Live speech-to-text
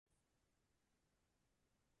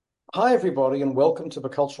Hi, everybody, and welcome to the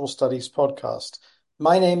Cultural Studies Podcast.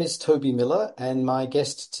 My name is Toby Miller, and my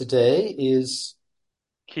guest today is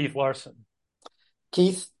Keith Larson.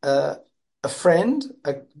 Keith, a friend,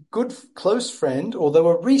 a good, close friend, although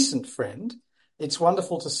a recent friend. It's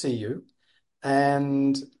wonderful to see you,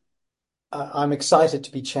 and I'm excited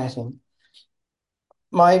to be chatting.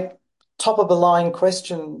 My top of the line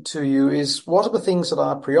question to you is, what are the things that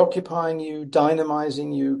are preoccupying you,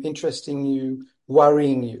 dynamizing you, interesting you,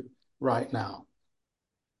 worrying you right now?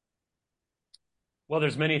 Well,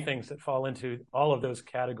 there's many things that fall into all of those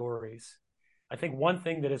categories. I think one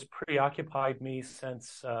thing that has preoccupied me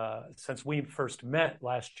since we first met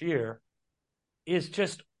last year is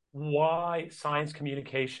just why science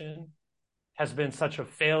communication has been such a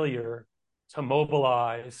failure to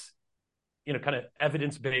mobilize, kind of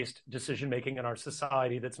evidence-based decision making in our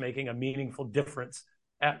society that's making a meaningful difference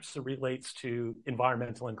as it relates to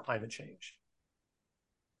environmental and climate change.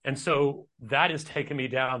 And so that has taken me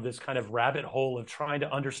down this kind of rabbit hole of trying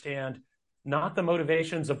to understand not the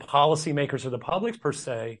motivations of policymakers or the public per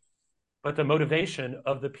se, but the motivation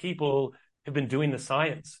of the people who've been doing the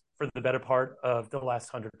science for the better part of the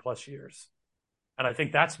last 100+ years. And I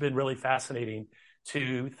think that's been really fascinating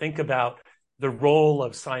to think about the role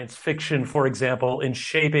of science fiction, for example, in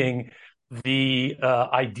shaping the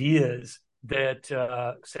ideas that,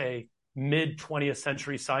 say, mid 20th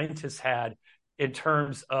century scientists had in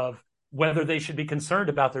terms of whether they should be concerned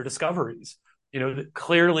about their discoveries.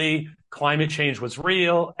 Clearly climate change was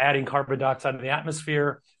real, adding carbon dioxide in the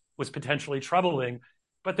atmosphere was potentially troubling,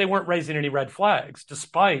 but they weren't raising any red flags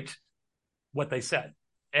despite what they said.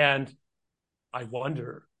 And I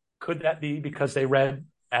wonder, could that be because they read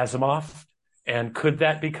Asimov? And could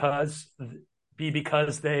that be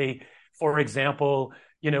because they, for example,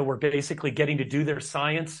 were basically getting to do their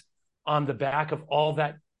science on the back of all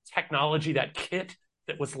that technology, that kit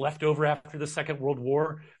that was left over after the Second World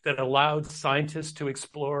War that allowed scientists to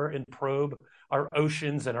explore and probe our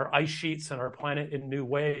oceans and our ice sheets and our planet in new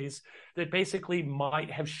ways that basically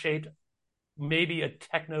might have shaped maybe a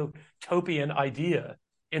technotopian idea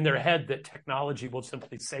in their head that technology will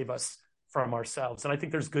simply save us from ourselves. And I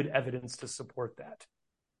think there's good evidence to support that.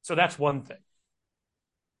 So that's one thing.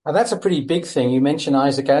 And that's a pretty big thing. You mentioned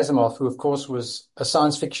Isaac Asimov, who, of course, was a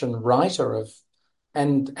science fiction writer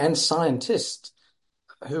and scientist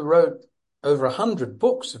who wrote over 100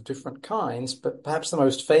 books of different kinds, but perhaps the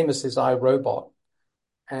most famous is I, Robot.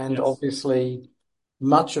 And Yes. obviously,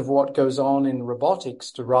 much of what goes on in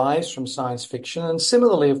robotics derives from science fiction. And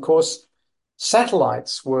similarly, of course,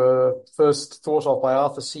 satellites were first thought of by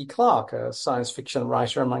Arthur C. Clarke, a science fiction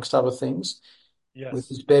writer, amongst other things, with Yes.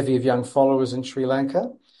 his bevy of young followers in Sri Lanka.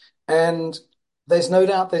 And there's no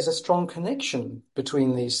doubt there's a strong connection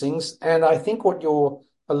between these things. And I think what you're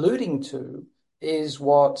alluding to is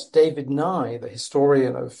what David Nye, the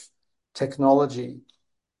historian of technology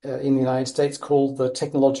in the United States, called the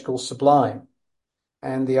technological sublime,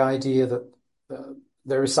 and the idea that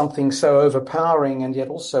there is something so overpowering and yet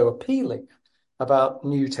also appealing about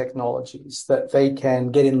new technologies that they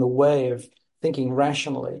can get in the way of thinking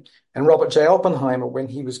rationally. And Robert J. Oppenheimer, when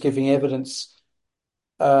he was giving evidence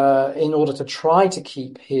in order to try to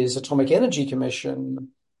keep his Atomic Energy Commission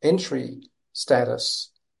entry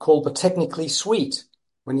status, called the technically sweet,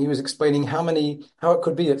 when he was explaining how it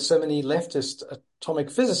could be that so many leftist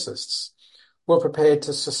atomic physicists were prepared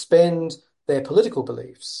to suspend their political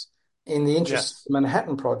beliefs in the interest of Yes. the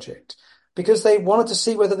Manhattan Project, because they wanted to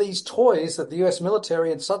see whether these toys that the US military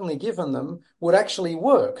had suddenly given them would actually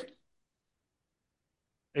work.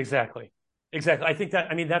 Exactly.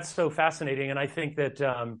 Exactly. That's so fascinating. And I think that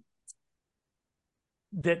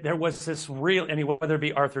there was this real, whether it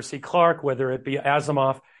be Arthur C. Clarke, whether it be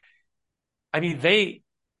Asimov,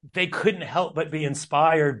 they couldn't help but be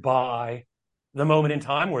inspired by the moment in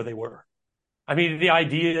time where they were. The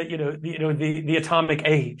idea that, the atomic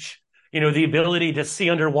age, the ability to see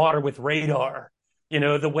underwater with radar,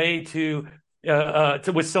 the way to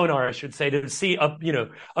with sonar, I should say, to see up,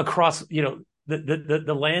 across,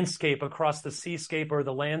 the landscape across the seascape or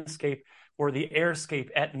the landscape or the airscape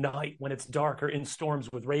at night when it's dark or in storms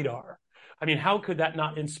with radar. How could that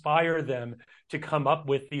not inspire them to come up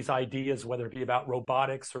with these ideas, whether it be about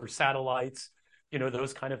robotics or satellites,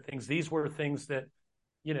 those kind of things? These were things that,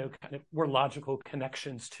 kind of were logical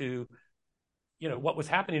connections to, what was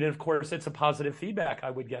happening. And of course, it's a positive feedback,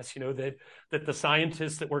 I would guess, that the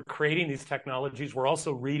scientists that were creating these technologies were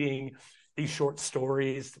also reading these short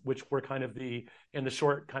stories, which were kind of the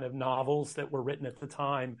short kind of novels that were written at the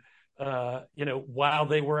time, while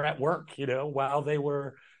they were at work, while they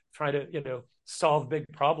were trying to, solve big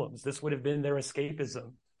problems. This would have been their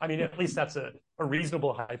escapism I mean, at least that's a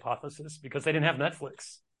reasonable hypothesis because they didn't have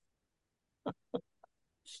Netflix.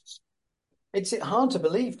 It's hard to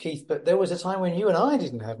believe, Keith, but there was a time when you and I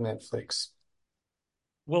didn't have Netflix.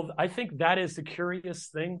 Well, I think that is the curious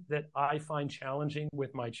thing that I find challenging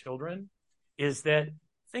with my children is that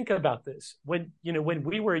think about this. When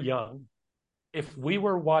we were young, if we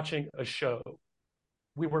were watching a show,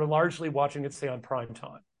 we were largely watching it, say, on prime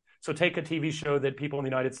time. So take a TV show that people in the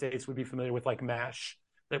United States would be familiar with, like MASH,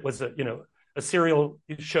 that was a serial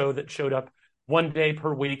show that showed up one day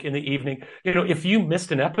per week in the evening. If you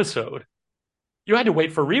missed an episode, you had to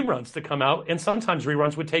wait for reruns to come out, and sometimes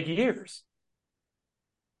reruns would take years.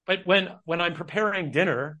 But when I'm preparing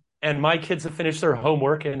dinner and my kids have finished their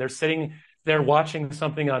homework and they're sitting there watching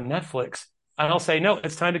something on Netflix, and I'll say, no,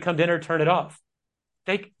 it's time to come dinner, turn it off.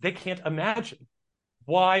 They can't imagine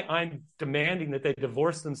why I'm demanding that they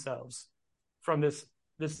divorce themselves from this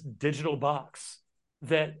digital box,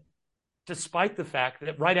 that despite the fact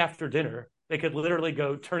that right after dinner, they could literally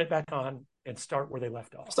go turn it back on and start where they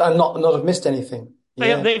left off. So I'm not have missed anything.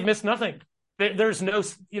 Yeah. They've missed nothing. There's no,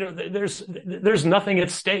 there's nothing at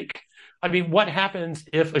stake. I mean, what happens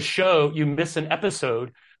if a show, you miss an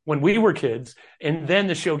episode when we were kids, and then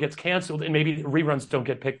the show gets canceled and maybe reruns don't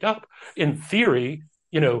get picked up? In theory,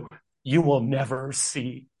 you will never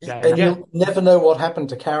see that And again. you'll never know what happened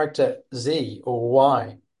to character Z or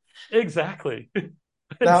Y. Exactly.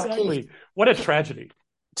 Now, Exactly. Keith, What a tragedy.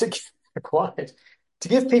 to quiet, to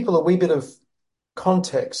give people a wee bit of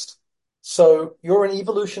context. So you're an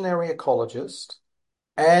evolutionary ecologist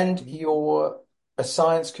and you're a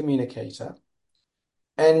science communicator.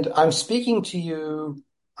 And I'm speaking to you,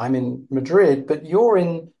 I'm in Madrid, but you're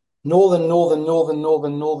in northern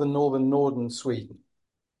Sweden.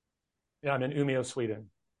 Yeah, I'm in Umeå,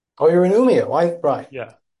 Sweden. Oh, you're in Umeå, right?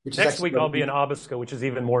 Yeah. Which is Next actually week I'll be in Abisko, which is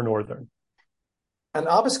even more northern. and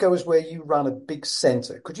Abisko is where you run a big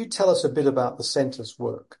center. Could you tell us a bit about the center's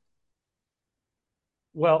work?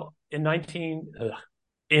 Well, in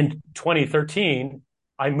 2013,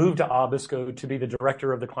 I moved to Abisko to be the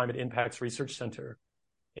director of the Climate Impacts Research Center.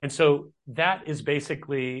 And so that is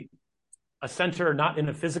basically a center, not in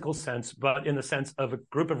a physical sense, but in the sense of a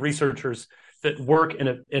group of researchers that work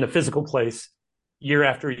in a physical place year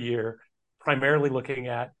after year, primarily looking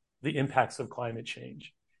at the impacts of climate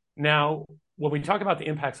change. Now, when we talk about the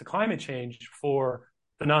impacts of climate change, for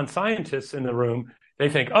the non-scientists in the room, they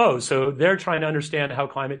think, oh, so they're trying to understand how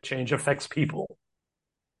climate change affects people.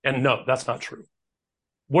 And no, that's not true.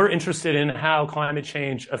 We're interested in how climate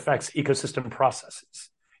change affects ecosystem processes,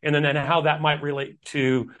 and then how that might relate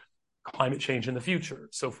to climate change in the future.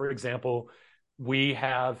 So, for example, we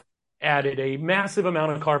have added a massive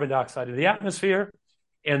amount of carbon dioxide to the atmosphere,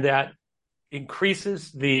 and that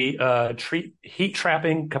increases the heat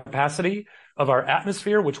trapping capacity of our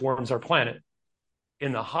atmosphere, which warms our planet.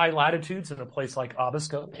 In the high latitudes, in a place like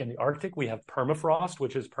Abisko in the Arctic, we have permafrost,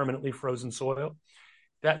 which is permanently frozen soil.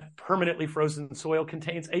 That permanently frozen soil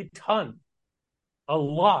contains a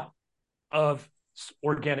lot of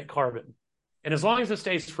organic carbon. And as long as it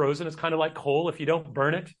stays frozen, it's kind of like coal. If you don't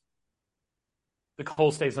burn it, the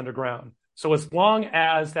coal stays underground. So as long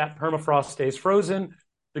as that permafrost stays frozen,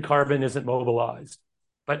 the carbon isn't mobilized.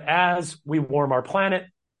 But as we warm our planet,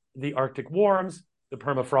 the Arctic warms, the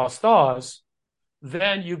permafrost thaws,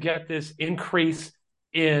 then you get this increase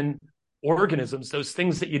in organisms, those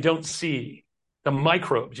things that you don't see, the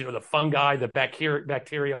microbes, the fungi, the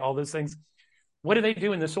bacteria, all those things. What do they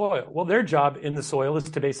do in the soil? Well, their job in the soil is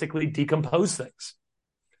to basically decompose things.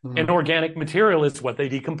 And organic material is what they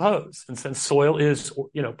decompose. And since soil is,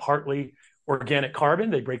 partly organic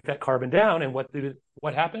carbon, they break that carbon down. And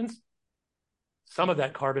what happens? Some of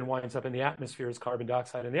that carbon winds up in the atmosphere as carbon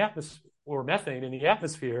dioxide in the atmosphere, or methane in the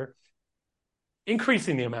atmosphere,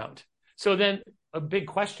 increasing the amount. So then a big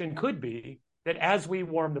question could be that as we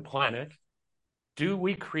warm the planet, do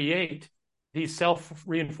we create these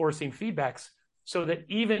self-reinforcing feedbacks so that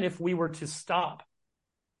even if we were to stop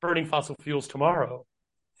burning fossil fuels tomorrow,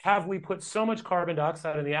 have we put so much carbon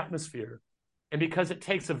dioxide in the atmosphere? And because it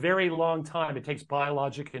takes a very long time, it takes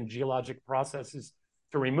biologic and geologic processes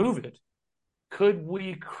to remove it, could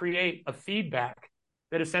we create a feedback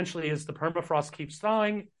that essentially is the permafrost keeps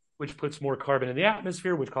thawing, which puts more carbon in the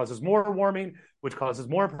atmosphere, which causes more warming, which causes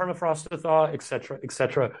more permafrost to thaw, et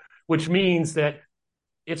cetera, which means that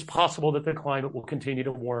it's possible that the climate will continue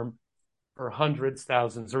to warm for hundreds,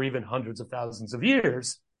 thousands, or even hundreds of thousands of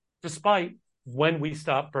years, despite when we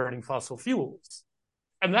stop burning fossil fuels.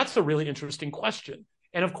 And that's a really interesting question.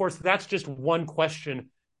 And of course, that's just one question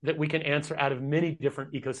that we can answer out of many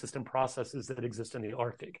different ecosystem processes that exist in the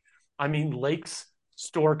Arctic. I mean, lakes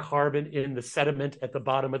store carbon in the sediment at the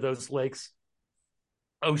bottom of those lakes.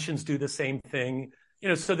 Oceans do the same thing.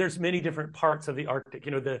 So there's many different parts of the Arctic.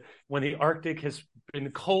 When the Arctic has been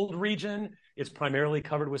a cold region, it's primarily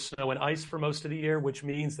covered with snow and ice for most of the year, which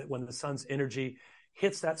means that when the sun's energy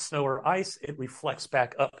hits that snow or ice, it reflects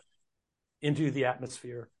back up into the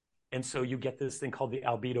atmosphere. And so you get this thing called the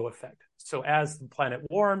albedo effect. So as the planet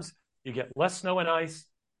warms, you get less snow and ice,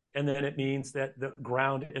 and then it means that the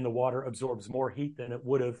ground in the water absorbs more heat than it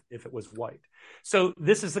would have if it was white. So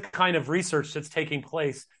this is the kind of research that's taking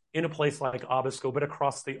place in a place like Abisko, but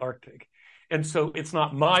across the Arctic. And so it's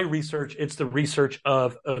not my research, it's the research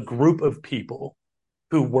of a group of people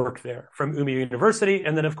who work there from Umeå University.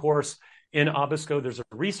 And then, of course, in Abisko, there's a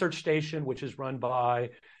research station, which is run by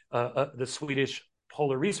the Swedish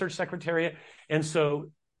Polar Research Secretariat. And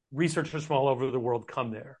so researchers from all over the world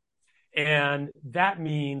come there. And that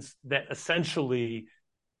means that essentially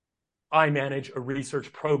I manage a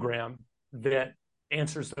research program that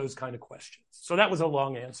answers those kind of questions. So that was a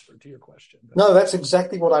long answer to your question. No, that's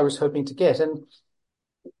exactly what I was hoping to get. And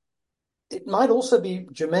it might also be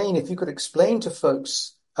germane if you could explain to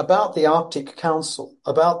folks about the Arctic Council,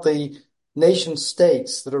 about the nation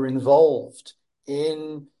states that are involved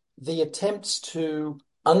in the attempts to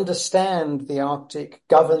understand the Arctic,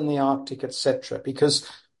 govern the Arctic, etc. Because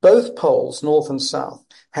both poles, north and south,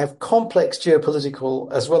 have complex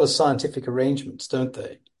geopolitical as well as scientific arrangements, don't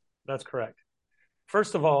they? That's correct.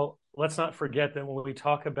 First of all, let's not forget that when we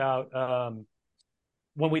talk about kind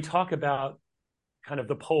of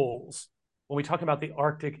the poles, when we talk about the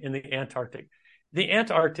Arctic and the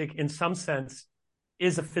Antarctic in some sense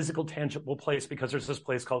is a physical, tangible place because there's this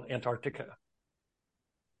place called Antarctica.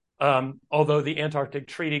 Although the Antarctic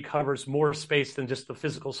Treaty covers more space than just the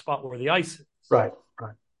physical spot where the ice is. Right.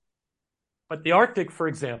 But the Arctic, for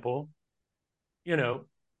example,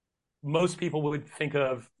 most people would think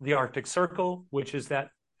of the Arctic Circle, which is that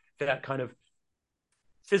kind of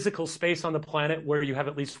physical space on the planet where you have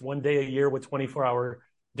at least one day a year with 24-hour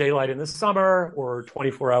daylight in the summer or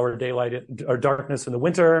 24-hour daylight or darkness in the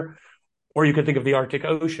winter, or you could think of the Arctic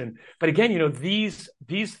Ocean. But again, these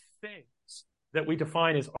things that we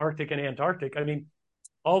define as Arctic and Antarctic, I mean,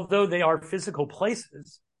 although they are physical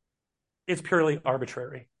places, it's purely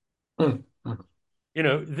arbitrary. Mm-hmm.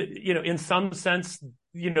 In some sense,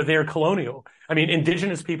 they're colonial. I mean,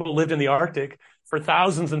 indigenous people lived in the Arctic for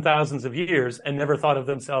thousands and thousands of years and never thought of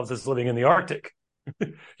themselves as living in the Arctic.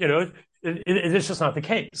 It's just not the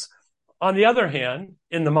case. On the other hand,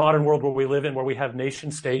 in the modern world where we live in, where we have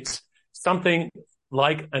nation states, something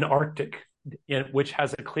like an Arctic, which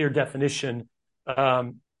has a clear definition,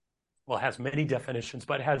 has many definitions,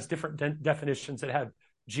 but has different definitions that have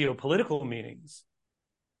geopolitical meanings,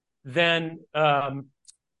 then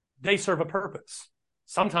they serve a purpose.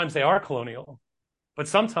 Sometimes they are colonial, but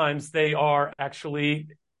sometimes they are actually,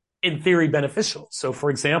 in theory, beneficial. So,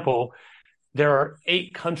 for example, there are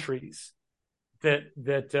 8 countries that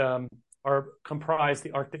are comprise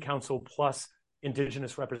the Arctic Council plus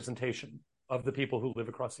indigenous representation of the people who live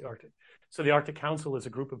across the Arctic. So the Arctic Council is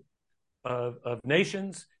a group of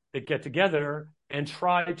nations that get together and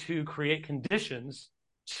try to create conditions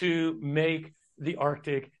to make the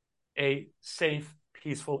Arctic a safe,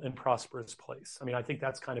 peaceful, and prosperous place. I mean, I think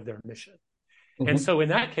that's kind of their mission. Mm-hmm. And so in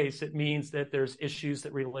that case, it means that there's issues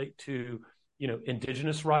that relate to,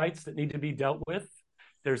 indigenous rights that need to be dealt with.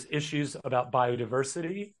 There's issues about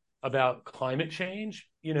biodiversity, about climate change,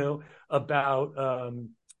 about,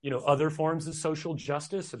 other forms of social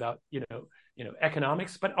justice, about,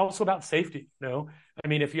 economics, but also about safety. I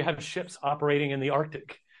mean, if you have ships operating in the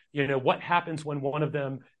Arctic, what happens when one of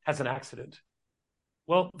them has an accident?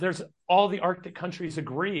 Well, all the Arctic countries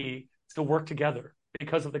agree to work together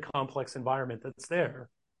because of the complex environment that's there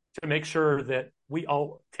to make sure that we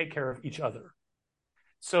all take care of each other.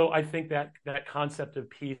 So I think that concept of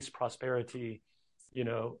peace, prosperity,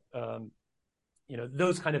 those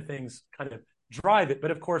kind of things kind of drive it.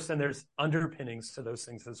 But of course, then there's underpinnings to those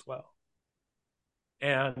things as well.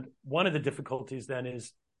 And one of the difficulties then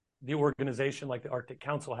is the organization like the Arctic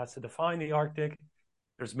Council has to define the Arctic.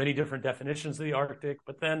 There's many different definitions of the Arctic,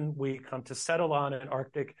 but then we come to settle on an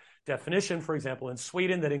Arctic definition, for example, in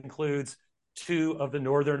Sweden that includes 2 of the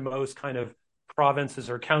northernmost kind of provinces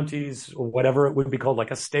or counties or whatever it would be called,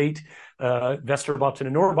 like a state, Västerbotten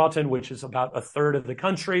and Norrbotten, which is about a third of the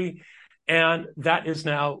country. And that is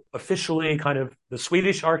now officially kind of the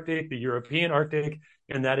Swedish Arctic, the European Arctic,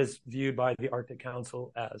 and that is viewed by the Arctic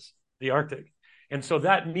Council as the Arctic. And so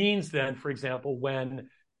that means then, for example, when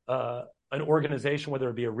an organization, whether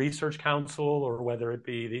it be a research council or whether it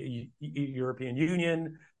be the European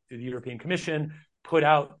Union, the European Commission, put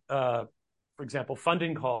out, for for example,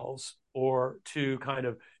 funding calls or to kind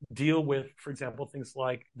of deal with, for example, things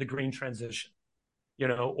like the green transition,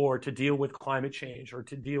 or to deal with climate change or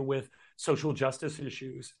to deal with social justice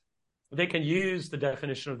issues. They can use the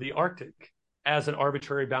definition of the Arctic as an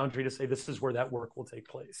arbitrary boundary to say this is where that work will take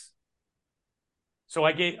place. So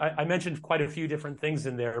I mentioned quite a few different things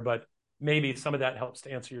in there, but maybe some of that helps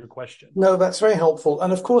to answer your question. No, that's very helpful.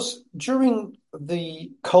 And of course, during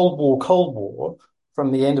the Cold War,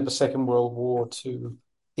 from the end of the Second World War to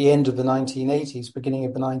the end of the 1980s, beginning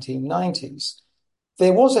of the 1990s,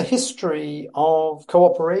 there was a history of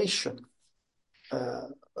cooperation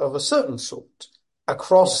of a certain sort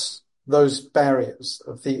across those barriers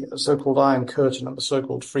of the so-called Iron Curtain of the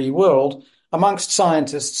so-called free world amongst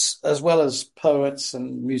scientists as well as poets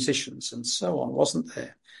and musicians and so on, wasn't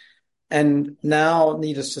there? And now,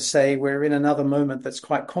 needless to say, we're in another moment that's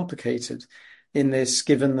quite complicated in this,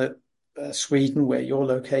 given that Sweden, where you're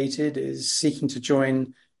located, is seeking to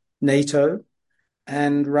join NATO,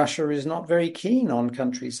 and Russia is not very keen on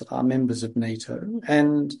countries that are members of NATO,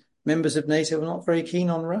 and members of NATO are not very keen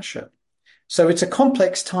on Russia. So it's a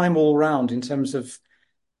complex time all round in terms of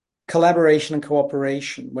collaboration and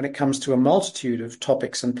cooperation when it comes to a multitude of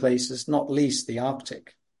topics and places, not least the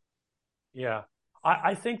Arctic. Yeah.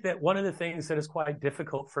 I think that one of the things that is quite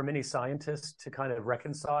difficult for many scientists to kind of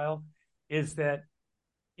reconcile is that,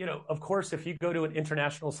 of course, if you go to an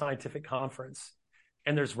international scientific conference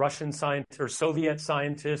and there's Russian scientists or Soviet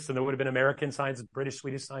scientists, and there would have been American scientists, British,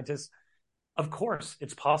 Swedish scientists, of course,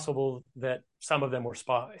 it's possible that some of them were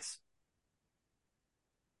spies.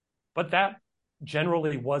 But that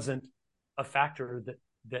generally wasn't a factor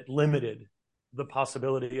that limited the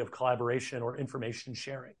possibility of collaboration or information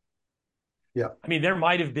sharing. Yeah. I mean, there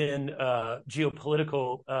might have been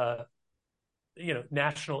geopolitical,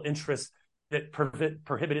 national interests that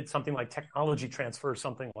prohibited something like technology transfer or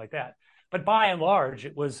something like that. But by and large,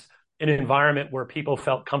 it was an environment where people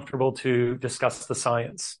felt comfortable to discuss the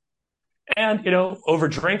science. And, over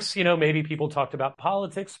drinks, maybe people talked about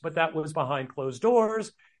politics, but that was behind closed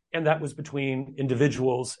doors. And that was between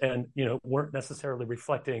individuals and, weren't necessarily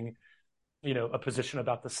reflecting, a position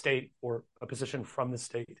about the state or a position from the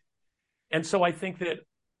state. And so I think that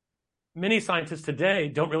many scientists today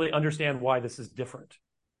don't really understand why this is different.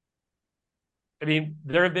 I mean,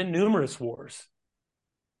 there have been numerous wars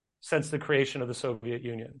since the creation of the Soviet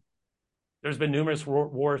Union. There's been numerous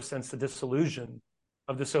wars since the dissolution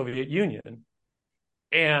of the Soviet Union.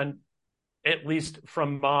 And at least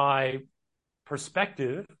from my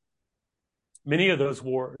perspective, many of those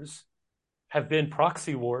wars have been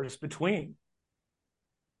proxy wars between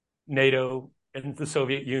NATO and the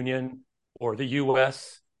Soviet Union, or the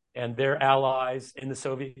US and their allies in the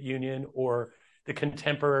Soviet Union, or the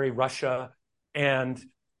contemporary Russia and,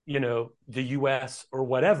 the US or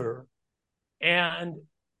whatever. And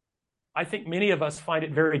I think many of us find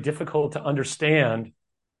it very difficult to understand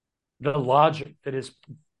the logic that is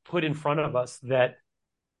put in front of us that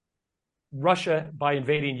Russia, by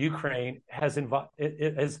invading Ukraine, has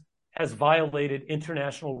violated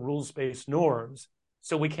international rules-based norms,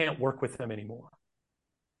 so we can't work with them anymore.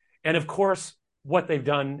 And of course, what they've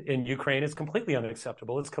done in Ukraine is completely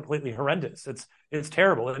unacceptable. It's completely horrendous. It's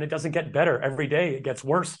terrible, and it doesn't get better. Every day it gets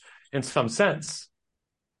worse in some sense.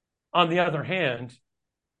 On the other hand,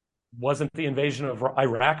 wasn't the invasion of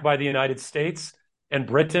Iraq by the United States and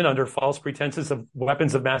Britain under false pretenses of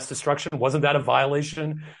weapons of mass destruction, wasn't that a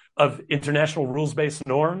violation of international rules-based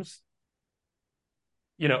norms?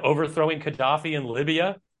 Overthrowing Gaddafi in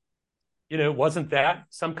Libya, wasn't that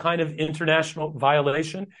some kind of international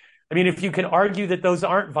violation? I mean, if you can argue that those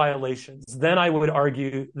aren't violations, then I would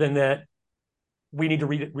argue then that we need to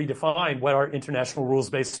redefine what are international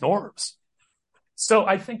rules-based norms. So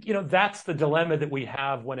I think, that's the dilemma that we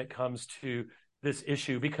have when it comes to this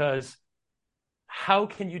issue, because how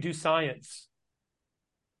can you do science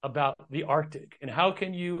about the Arctic? And how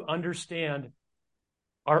can you understand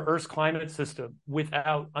our Earth's climate system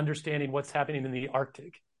without understanding what's happening in the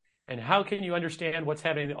Arctic? And how can you understand what's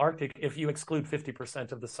happening in the Arctic if you exclude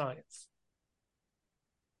 50% of the science?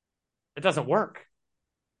 It doesn't work.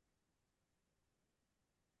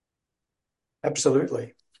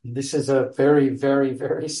 Absolutely. This is a very, very,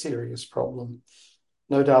 very serious problem.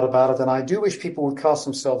 No doubt about it. And I do wish people would cast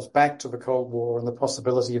themselves back to the Cold War and the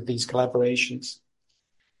possibility of these collaborations,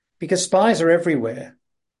 because spies are everywhere.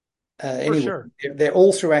 For Anyway, sure. they're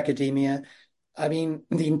all through academia. I mean,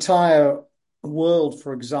 the entire world,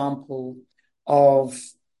 for example, of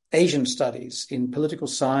Asian studies in political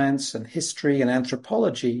science and history and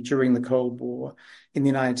anthropology during the Cold War in the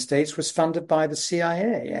United States was funded by the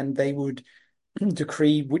CIA, and they would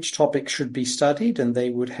decree which topics should be studied, and they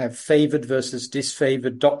would have favored versus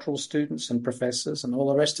disfavored doctoral students and professors and all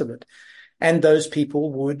the rest of it. And those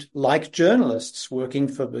people would, like journalists working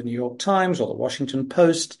for the New York Times or the Washington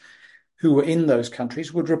Post, who were in those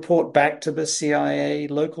countries, would report back to the CIA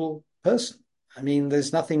local person. I mean,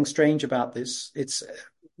 there's nothing strange about this. It's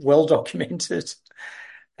well documented,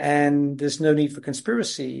 and there's no need for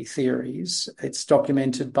conspiracy theories. It's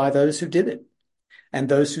documented by those who did it, and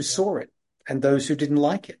those who Yeah. saw it, and those who didn't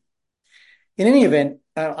like it. In any event,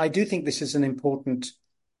 I do think this is an important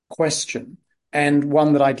question, and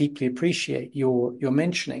one that I deeply appreciate your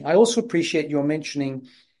mentioning. I also appreciate your mentioning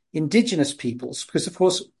indigenous peoples, because of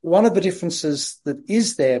course one of the differences that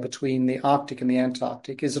is there between the Arctic and the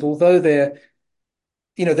Antarctic is that although there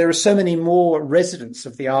are so many more residents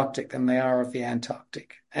of the Arctic than there are of the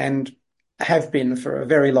Antarctic, and have been for a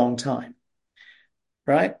very long time,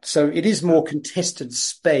 right? So it is Yeah. more contested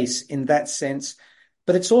space in that sense,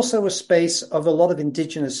 but it's also a space of a lot of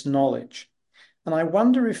indigenous knowledge. And I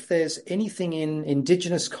wonder if there's anything in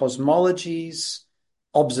indigenous cosmologies,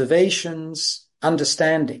 observations,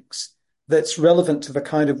 understandings that's relevant to the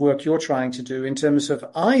kind of work you're trying to do in terms of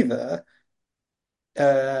either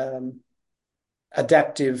um,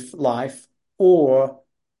 adaptive life or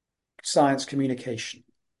science communication.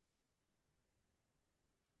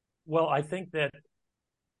 Well, I think that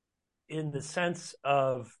in the sense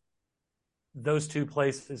of those two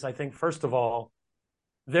places, I think, first of all,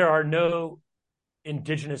 there are no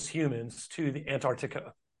indigenous humans to the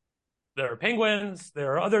Antarctica. There are penguins,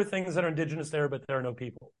 there are other things that are indigenous there, but there are no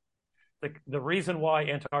people. The reason why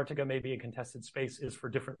Antarctica may be a contested space is for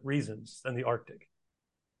different reasons than the Arctic.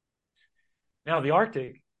 Now, the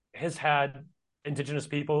Arctic has had indigenous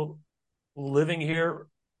people living here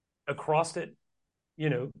across it, you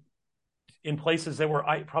know, in places that were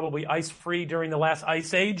probably ice free during the last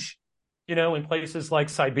ice age, in places like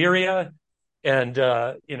Siberia and,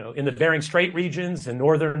 in the Bering Strait regions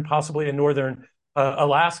and possibly in northern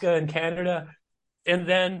Alaska and Canada. And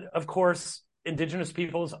then, of course, indigenous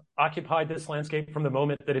peoples occupied this landscape from the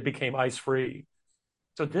moment that it became ice free.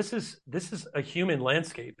 So this is a human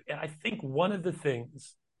landscape. And I think one of the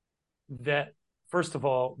things that, first of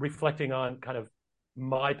all, reflecting on kind of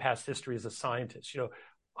my past history as a scientist,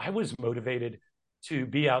 I was motivated to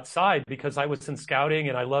be outside because I was in scouting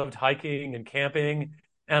and I loved hiking and camping.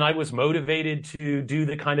 And I was motivated to do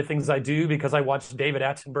the kind of things I do because I watched David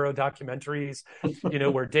Attenborough documentaries,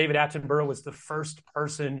 where David Attenborough was the first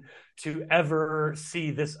person to ever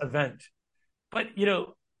see this event. But,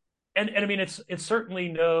 and I mean, it's certainly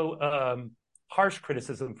no harsh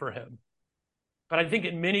criticism for him. But I think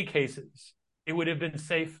in many cases, it would have been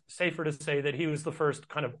safer to say that he was the first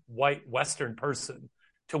kind of white Western person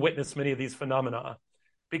to witness many of these phenomena,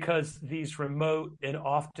 because these remote and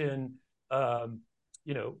often,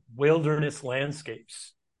 wilderness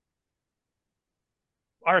landscapes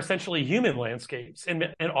are essentially human landscapes,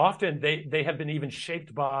 and often they have been even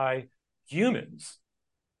shaped by humans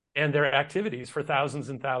and their activities for thousands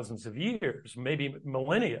and thousands of years, maybe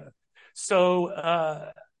millennia. So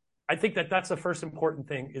I think that that's the first important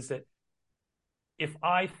thing, is that if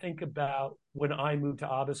I think about when I moved to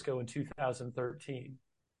Abisko in 2013,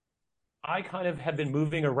 I kind of have been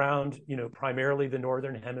moving around, primarily the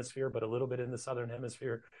Northern Hemisphere, but a little bit in the Southern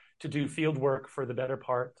Hemisphere to do field work for the better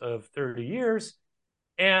part of 30 years.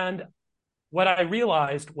 And what I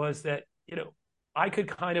realized was that, I could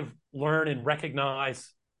kind of learn and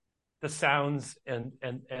recognize the sounds and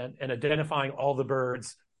identifying all the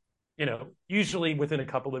birds, usually within a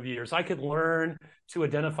couple of years. I could learn to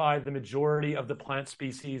identify the majority of the plant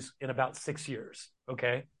species in about 6 years.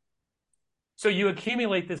 Okay. So you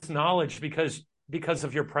accumulate this knowledge because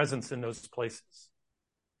of your presence in those places.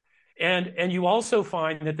 And you also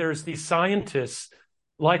find that there's these scientists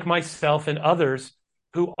like myself and others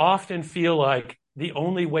who often feel like the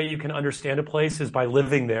only way you can understand a place is by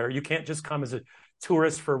living there. You can't just come as a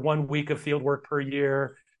tourist for 1 week of field work per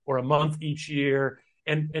year or a month each year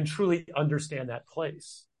and truly understand that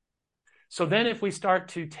place. So then if we start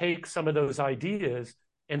to take some of those ideas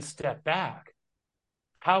and step back,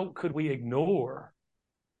 how could we ignore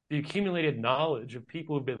the accumulated knowledge of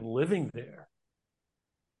people who've been living there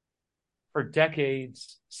for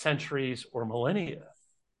decades, centuries, or millennia?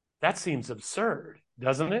 That seems absurd,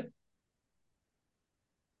 doesn't it?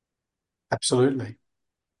 Absolutely.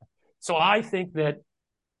 So I think that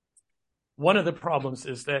one of the problems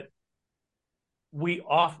is that we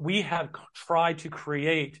have tried to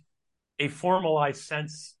create a formalized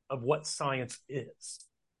sense of what science is.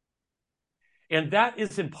 And that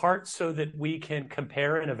is in part so that we can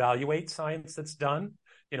compare and evaluate science that's done.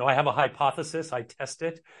 I have a hypothesis, I test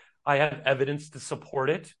it, I have evidence to support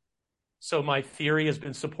it. So my theory has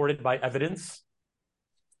been supported by evidence.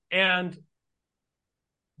 And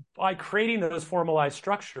by creating those formalized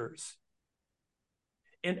structures,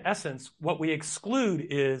 in essence, what we exclude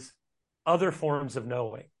is other forms of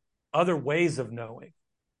knowing, other ways of knowing.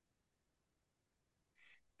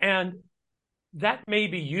 And that may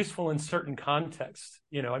be useful in certain contexts.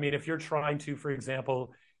 I mean, if you're trying to, for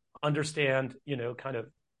example, understand, kind of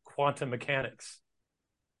quantum mechanics,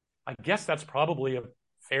 I guess that's probably a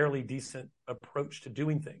fairly decent approach to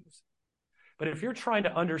doing things. But if you're trying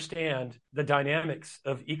to understand the dynamics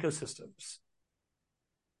of ecosystems,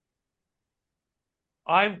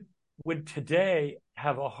 I would today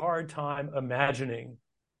have a hard time imagining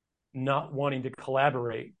not wanting to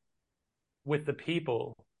collaborate with the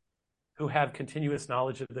people who have continuous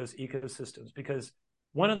knowledge of those ecosystems, because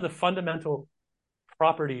one of the fundamental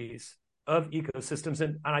properties of ecosystems,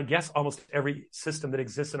 and I guess almost every system that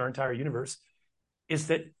exists in our entire universe, is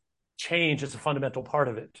that change is a fundamental part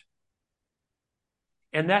of it.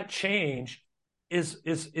 And that change is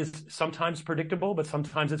sometimes predictable, but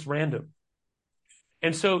sometimes it's random.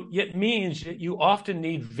 And so it means that you often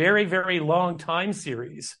need very, very long time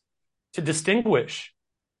series to distinguish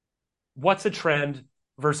what's a trend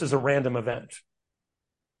versus a random event.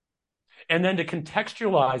 And then to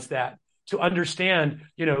contextualize that, to understand,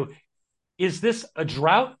 is this a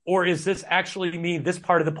drought, or is this actually mean this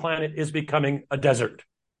part of the planet is becoming a desert?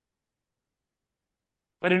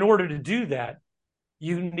 But in order to do that,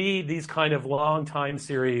 you need these kind of long time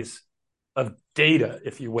series of data,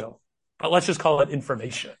 if you will. But let's just call it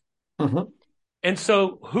information. Mm-hmm. And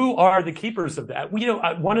so who are the keepers of that?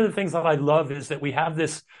 One of the things that I love is that we have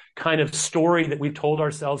this kind of story that we've told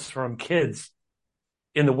ourselves from kids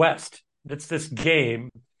in the West. It's this game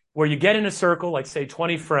where you get in a circle, like say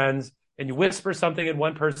 20 friends, and you whisper something in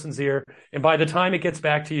one person's ear, and by the time it gets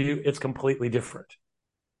back to you, it's completely different.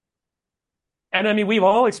 And I mean, we've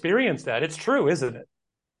all experienced that. It's true, isn't it?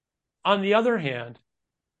 On the other hand,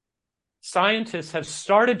 scientists have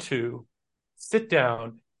started to sit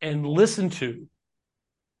down and listen to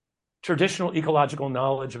traditional ecological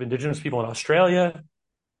knowledge of indigenous people in Australia,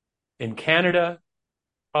 in Canada,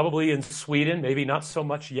 probably in Sweden, maybe not so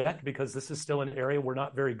much yet, because this is still an area we're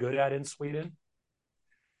not very good at in Sweden.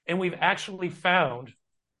 And we've actually found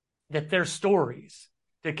that their stories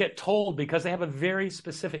that get told, because they have a very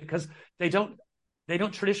specific, because they don't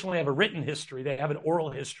traditionally have a written history, they have an oral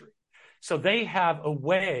history. So they have a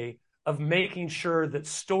way of making sure that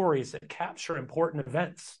stories that capture important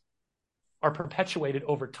events are perpetuated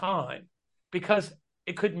over time, because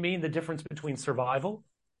it could mean the difference between survival.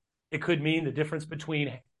 It could mean the difference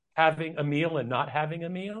between having a meal and not having a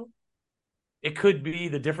meal. It could be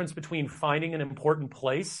the difference between finding an important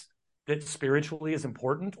place that spiritually is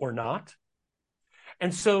important or not.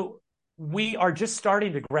 And so we are just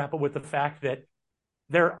starting to grapple with the fact that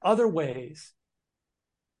there are other ways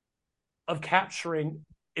of capturing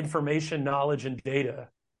information, knowledge, and data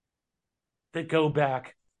that go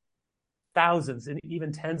back thousands and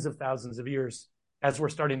even tens of thousands of years, as we're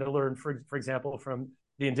starting to learn, for example, from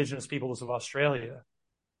the indigenous peoples of Australia,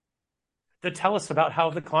 that tell us about how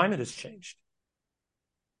the climate has changed.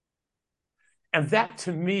 And that,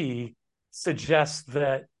 to me, suggests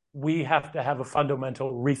that we have to have a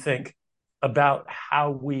fundamental rethink about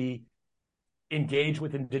how we engage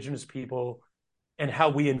with indigenous people and how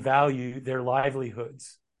we value their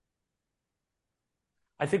livelihoods.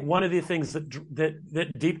 I think one of the things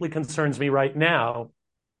that deeply concerns me right now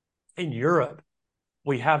in Europe,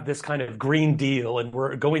 we have this kind of Green Deal, and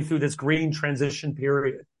we're going through this green transition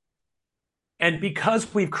period. And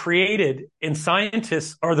because we've created, and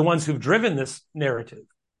scientists are the ones who've driven this narrative,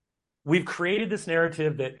 we've created this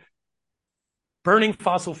narrative that burning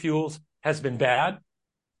fossil fuels has been bad.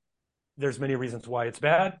 There's many reasons why it's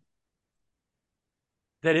bad.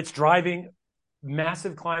 That it's driving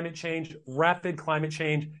massive climate change, rapid climate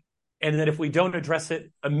change, and that if we don't address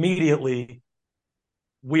it immediately,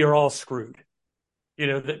 we are all screwed.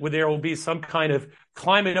 That there will be some kind of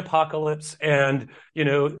climate apocalypse, and,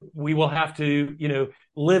 we will have to,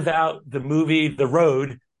 live out the movie The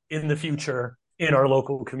Road in the future in our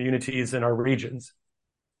local communities and our regions.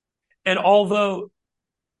 And although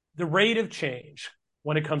the rate of change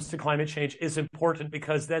when it comes to climate change is important,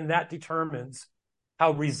 because then that determines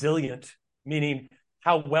how resilient, meaning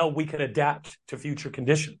how well we can adapt to future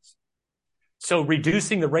conditions. So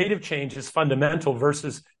reducing the rate of change is fundamental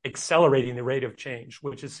versus accelerating the rate of change,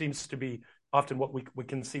 which seems to be often what we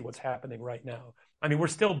can see what's happening right now. I mean, we're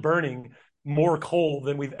still burning more coal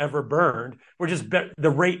than we've ever burned. We're just the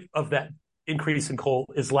rate of that increase in coal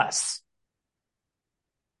is less.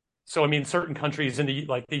 So, I mean, certain countries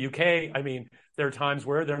like the UK, I mean, there are times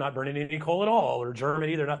where they're not burning any coal at all, or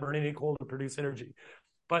Germany, they're not burning any coal to produce energy.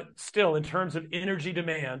 But still, in terms of energy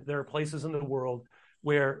demand, there are places in the world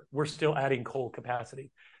where we're still adding coal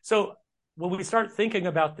capacity. So when we start thinking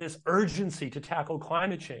about this urgency to tackle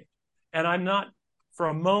climate change, and I'm not for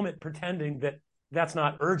a moment pretending that that's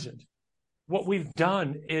not urgent, what we've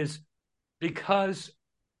done is, because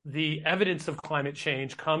the evidence of climate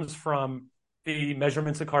change comes from the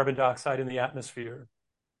measurements of carbon dioxide in the atmosphere,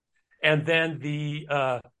 and then the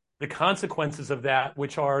consequences of that,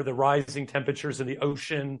 which are the rising temperatures in the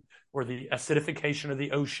ocean, or the acidification of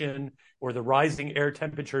the ocean, or the rising air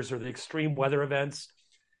temperatures, or the extreme weather events.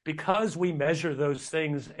 Because we measure those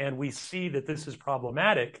things and we see that this is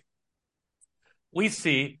problematic, we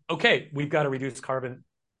see, okay, we've got to reduce carbon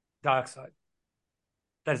dioxide.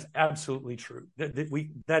 That is absolutely true.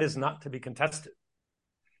 That is not to be contested.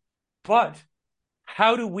 But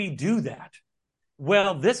how do we do that?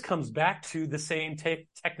 Well, this comes back to the same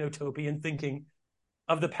technotopian thinking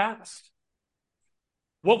of the past.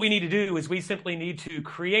 What we need to do is we simply need to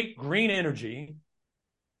create green energy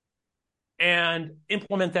and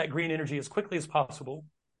implement that green energy as quickly as possible.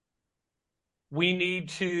 We need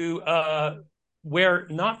to, where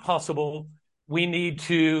not possible, we need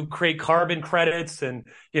to create carbon credits and,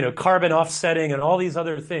 carbon offsetting and all these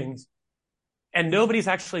other things. And nobody's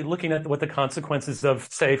actually looking at what the consequences of,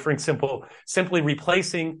 say, for example, simply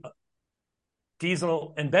replacing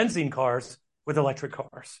diesel and benzene cars with electric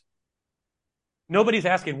cars. Nobody's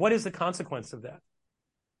asking, what is the consequence of that?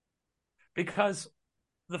 Because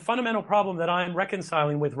the fundamental problem that I'm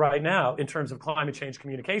reconciling with right now in terms of climate change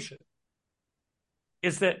communication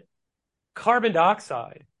is that carbon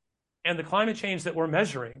dioxide and the climate change that we're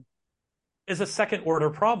measuring is a second order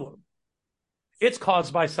problem. It's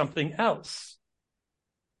caused by something else.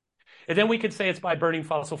 And then we could say it's by burning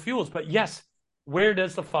fossil fuels. But yes, where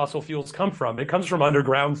does the fossil fuels come from? It comes from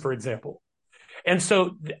underground, for example. And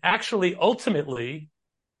so actually, ultimately,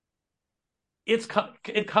 it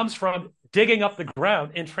comes from digging up the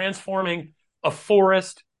ground and transforming a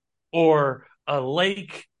forest or a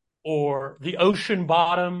lake or the ocean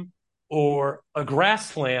bottom or a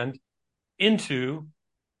grassland into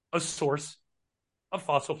a source of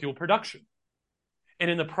fossil fuel production. And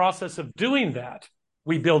in the process of doing that,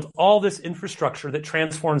 we build all this infrastructure that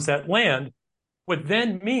transforms that land, what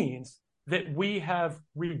then means that we have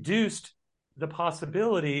reduced the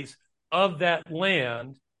possibilities of that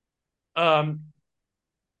land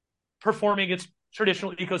performing its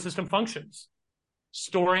traditional ecosystem functions,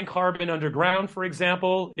 storing carbon underground, for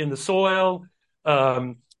example, in the soil,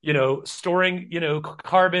 storing,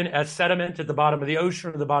 carbon as sediment at the bottom of the ocean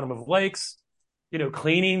or the bottom of lakes,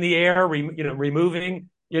 cleaning the air, removing,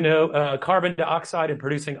 carbon dioxide and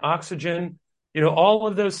producing oxygen, all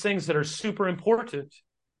of those things that are super important.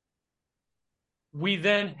 We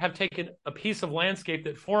then have taken a piece of landscape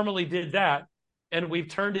that formerly did that, and we've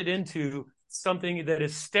turned it into something that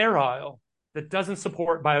is sterile, that doesn't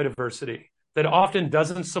support biodiversity, that often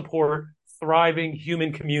doesn't support thriving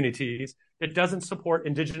human communities, that doesn't support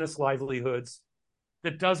indigenous livelihoods,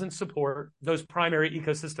 that doesn't support those primary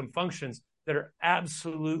ecosystem functions that are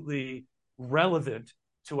absolutely relevant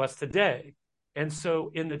to us today. And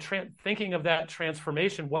so in the thinking of that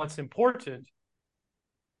transformation, what's important,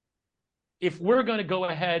 if we're going to go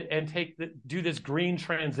ahead and do this green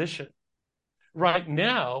transition, right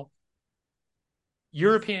now,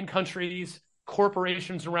 European countries,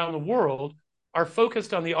 corporations around the world are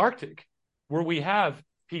focused on the Arctic, where we have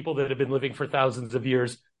people that have been living for thousands of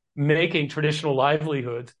years making traditional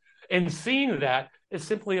livelihoods, and seeing that as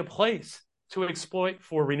simply a place to exploit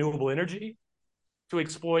for renewable energy, to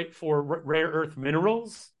exploit for rare earth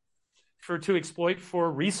minerals, to exploit for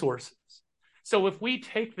resources. So if we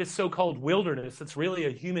take this so-called wilderness, it's really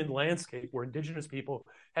a human landscape where indigenous people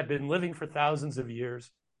have been living for thousands of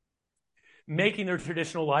years, making their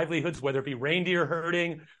traditional livelihoods, whether it be reindeer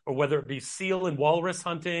herding or whether it be seal and walrus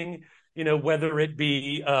hunting, whether it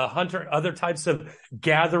be other types of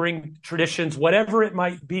gathering traditions, whatever it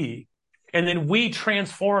might be. And then we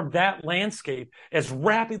transform that landscape as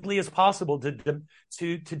rapidly as possible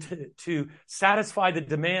to satisfy the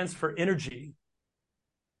demands for energy,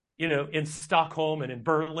 in Stockholm and in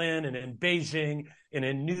Berlin and in Beijing and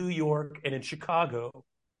in New York and in Chicago.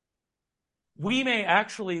 We may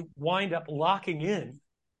actually wind up locking in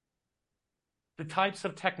the types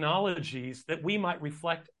of technologies that we might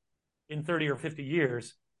reflect in 30 or 50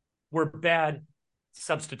 years were bad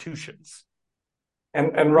substitutions.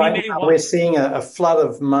 And right now we're seeing a flood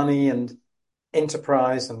of money and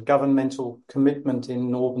enterprise and governmental commitment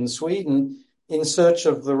in northern Sweden in search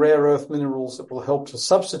of the rare earth minerals that will help to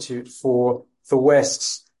substitute for the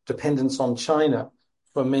West's dependence on China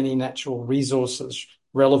for many natural resources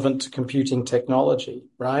relevant to computing technology,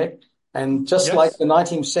 right? And just like Yes. the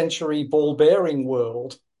 19th century ball bearing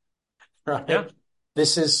world, Yeah. right?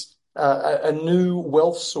 This is a new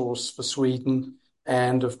wealth source for Sweden.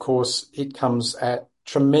 And of course, it comes at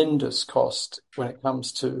tremendous cost when it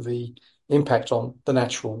comes to the impact on the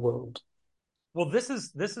natural world. Well, this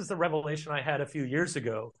is the revelation I had a few years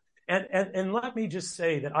ago. And let me just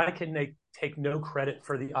say that I can take no credit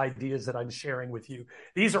for the ideas that I'm sharing with you.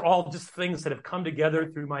 These are all just things that have come together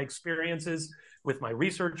through my experiences with my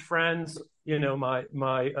research friends,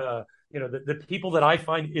 the people that I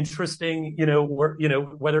find interesting,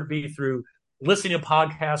 whether it be through listening to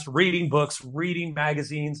podcasts, reading books, reading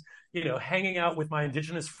magazines, hanging out with my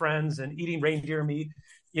indigenous friends and eating reindeer meat,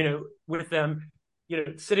 with them,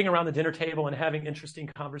 sitting around the dinner table and having interesting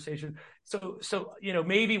conversation. So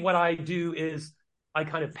maybe what I do is I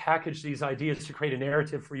kind of package these ideas to create a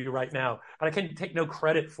narrative for you right now, but I can take no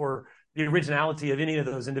credit for the originality of any of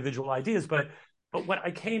those individual ideas. But what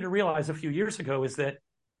I came to realize a few years ago is that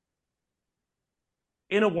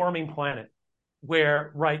in a warming planet,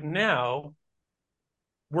 where right now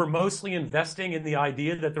we're mostly investing in the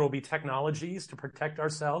idea that there will be technologies to protect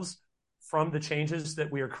ourselves from the changes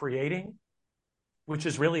that we are creating, which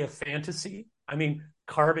is really a fantasy. I mean,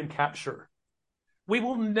 carbon capture. We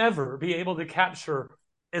will never be able to capture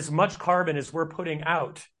as much carbon as we're putting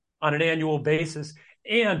out on an annual basis.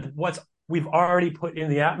 And what we've already put in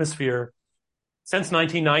the atmosphere since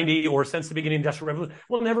 1990 or since the beginning of the Industrial Revolution,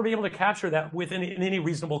 we'll never be able to capture that within any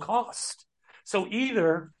reasonable cost. So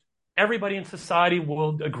either everybody in society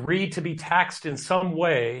will agree to be taxed in some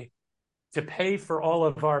way to pay for all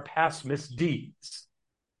of our past misdeeds,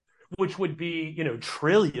 which would be,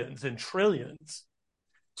 trillions and trillions,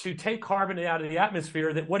 to take carbon out of the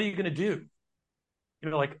atmosphere. That what are you going to do?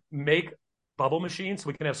 Like make bubble machines so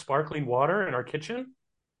we can have sparkling water in our kitchen?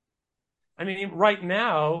 I mean, right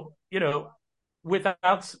now, with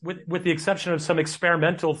the exception of some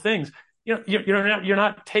experimental things, you're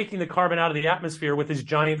not taking the carbon out of the atmosphere with these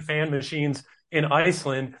giant fan machines in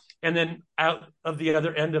Iceland, and then out of the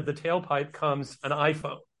other end of the tailpipe comes an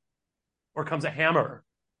iPhone, or comes a hammer,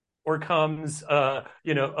 or comes a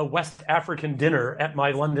West African dinner at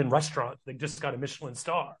my London restaurant that just got a Michelin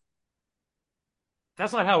star.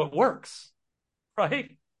 That's not how it works,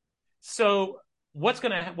 right? So what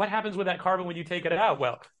happens with that carbon when you take it out?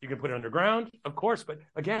 Well, you can put it underground, of course, but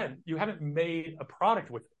again, you haven't made a product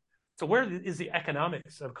with it. So where is the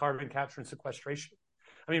economics of carbon capture and sequestration?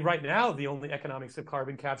 I mean, right now, the only economics of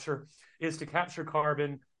carbon capture is to capture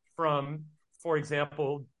carbon from, for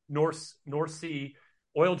example, North Sea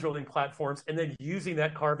oil drilling platforms, and then using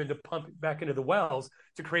that carbon to pump it back into the wells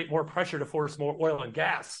to create more pressure to force more oil and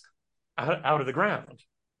gas out of the ground.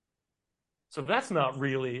 So that's not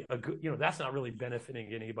really that's not really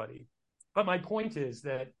benefiting anybody. But my point is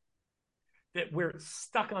that we're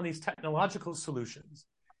stuck on these technological solutions,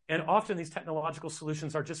 and often these technological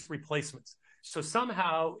solutions are just replacements. So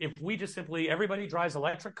somehow, if we just simply, everybody drives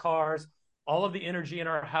electric cars, all of the energy in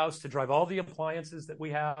our house to drive all the appliances that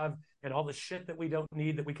we have and all the shit that we don't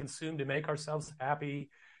need that we consume to make ourselves happy,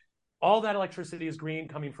 all that electricity is green,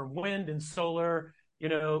 coming from wind and solar.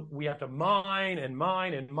 We have to mine and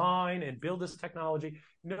mine and mine and build this technology.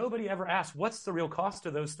 Nobody ever asks, what's the real cost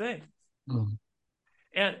of those things? Mm.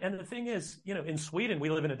 And the thing is, in Sweden, we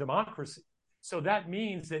live in a democracy. So that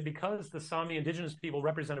means that because the Sami indigenous people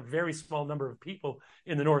represent a very small number of people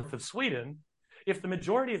in the north of Sweden, if the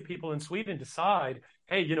majority of people in Sweden decide,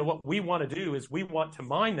 hey, what we want to do is we want to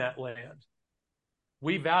mine that land,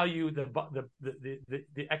 we value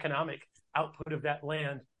the economic output of that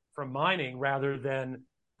land from mining rather than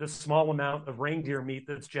the small amount of reindeer meat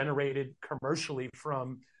that's generated commercially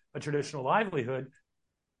from a traditional livelihood,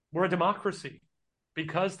 we're a democracy.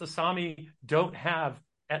 Because the Sami don't have,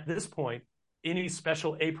 at this point, any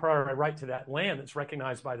special a priori right to that land that's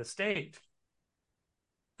recognized by the state,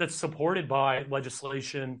 that's supported by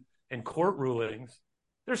legislation and court rulings,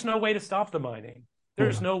 there's no way to stop the mining.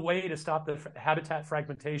 There's no way to stop the habitat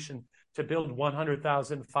fragmentation to build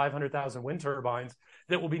 100,000, 500,000 wind turbines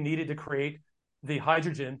that will be needed to create the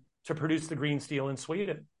hydrogen to produce the green steel in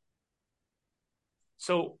Sweden.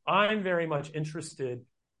 So I'm very much interested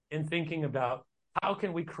in thinking about how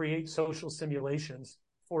can we create social simulations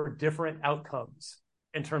for different outcomes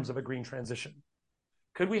in terms of a green transition?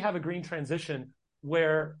 Could we have a green transition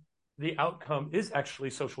where the outcome is actually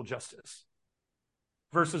social justice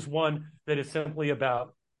versus one that is simply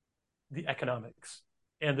about the economics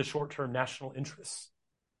and the short-term national interests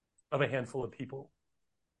of a handful of people?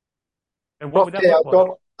 And what would that Okay, look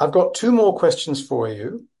like? I've got two more questions for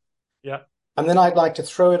you, Yeah. and then I'd like to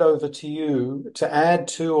throw it over to you to add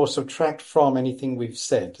to or subtract from anything we've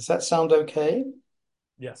said. Does that sound okay?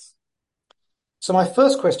 Yes. So my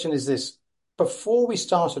first question is this. Before we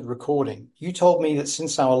started recording, you told me that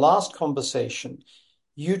since our last conversation,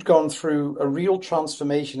 you'd gone through a real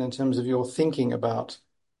transformation in terms of your thinking about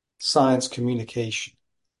science communication.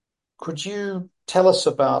 Could you tell us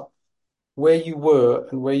about where you were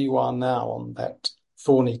and where you are now on that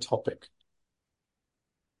thorny topic?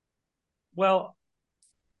 Well,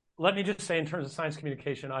 let me just say, in terms of science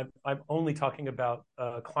communication, I'm only talking about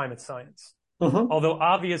climate science. Hmm. Although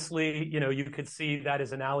obviously, you could see that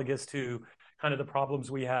as analogous to kind of the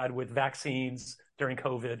problems we had with vaccines during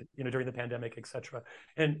COVID, during the pandemic, et cetera.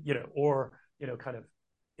 And, or, kind of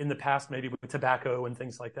in the past, maybe with tobacco and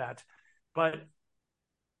things like that. But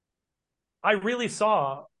I really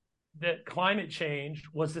saw that climate change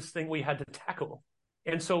was this thing we had to tackle.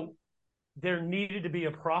 And so there needed to be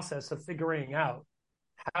a process of figuring out,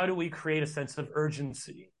 how do we create a sense of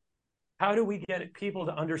urgency? How do we get people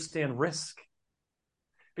to understand risk?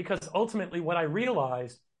 Because ultimately, what I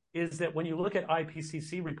realized is that when you look at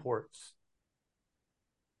IPCC reports,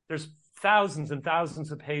 there's thousands and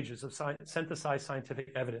thousands of pages of synthesized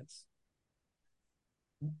scientific evidence,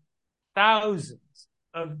 thousands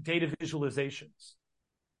of data visualizations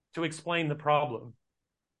to explain the problem.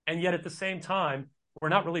 And yet at the same time, we're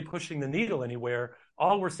not really pushing the needle anywhere.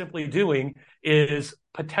 All we're simply doing is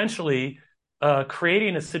potentially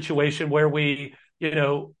creating a situation where we,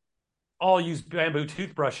 all use bamboo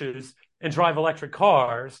toothbrushes and drive electric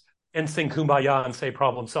cars and sing kumbaya and say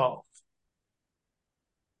problem solved.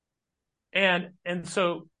 And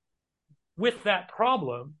so with that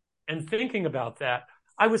problem and thinking about that,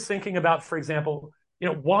 I was thinking about, for example,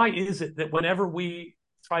 why is it that whenever we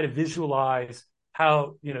try to visualize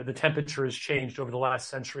how, the temperature has changed over the last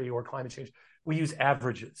century or climate change, we use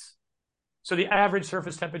averages. So the average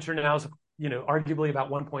surface temperature now is, arguably about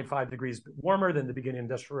 1.5 degrees warmer than the beginning of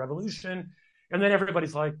the Industrial Revolution. And then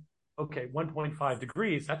everybody's like, okay, 1.5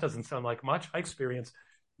 degrees, that doesn't sound like much. I experience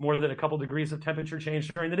more than a couple degrees of temperature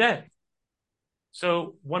change during the day.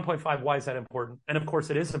 So 1.5, why is that important? And of course,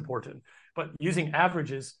 it is important. But using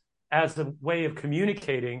averages as a way of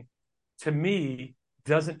communicating, to me,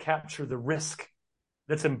 doesn't capture the risk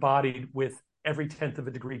that's embodied with every tenth of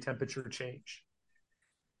a degree temperature change.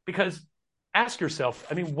 Because ask yourself,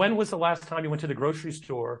 I mean, when was the last time you went to the grocery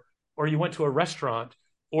store or you went to a restaurant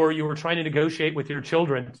or you were trying to negotiate with your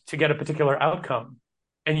children to get a particular outcome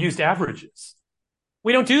and used averages?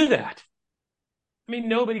 We don't do that. I mean,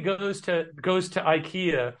 nobody goes to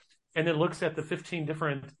IKEA and then looks at the 15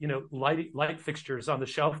 different, light fixtures on the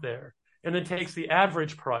shelf there and then takes the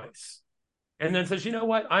average price and then says, you know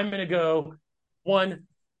what, I'm going to go one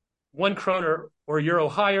kroner or euro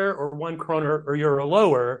higher or 1 kroner or euro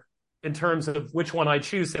lower in terms of which one I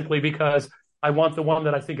choose, simply because I want the one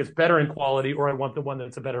that I think is better in quality or I want the one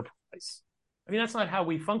that's a better price. I mean, that's not how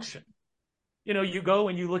we function. You go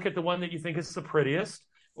and you look at the one that you think is the prettiest,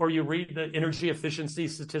 or you read the energy efficiency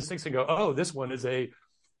statistics and go, oh, this one is a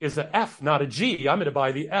F, not a G. I'm going to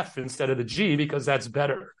buy the F instead of the G because that's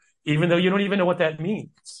better, even though you don't even know what that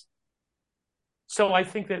means. So I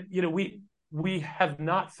think that, we have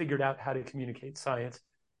not figured out how to communicate science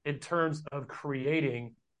in terms of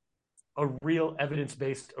creating a real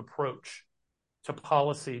evidence-based approach to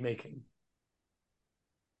policy making,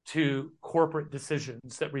 to corporate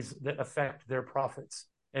decisions that affect their profits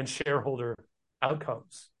and shareholder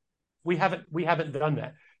outcomes. We haven't done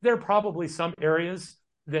that. There are probably some areas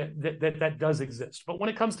that does exist, but when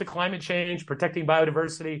it comes to climate change, protecting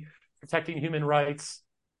biodiversity, protecting human rights,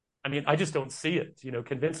 I mean, I just don't see it.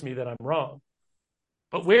 Convince me that I'm wrong.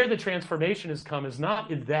 But where the transformation has come is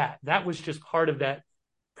not in that. That was just part of that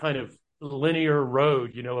kind of linear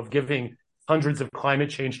road, of giving hundreds of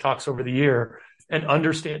climate change talks over the year and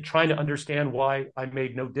trying to understand why I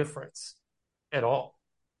made no difference at all.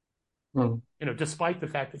 Mm. Despite the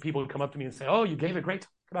fact that people would come up to me and say, oh, you gave a great talk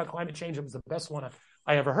about climate change. It was the best one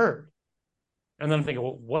I ever heard. And then I'm thinking,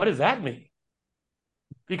 well, what does that mean?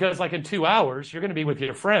 Because like in 2 hours, you're going to be with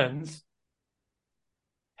your friends,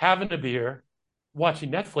 having a beer,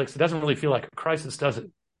 watching Netflix. It doesn't really feel like a crisis, does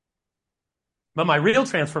it? But my real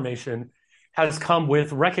transformation has come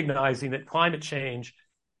with recognizing that climate change,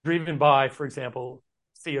 driven by, for example,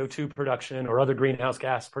 CO2 production or other greenhouse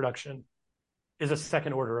gas production, is a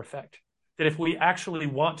second order effect. That if we actually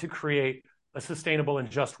want to create a sustainable and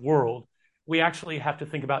just world, we actually have to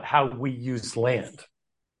think about how we use land.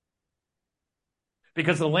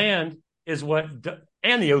 Because the land is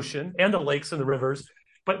and the ocean and the lakes and the rivers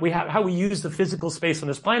but we have how we use the physical space on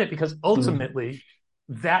this planet, because ultimately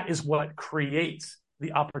that is what creates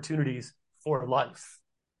the opportunities for life.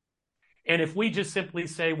 And if we just simply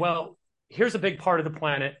say, well, here's a big part of the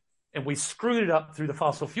planet, and we screwed it up through the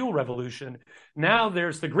fossil fuel revolution, now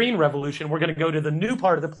there's the green revolution, we're going to go to the new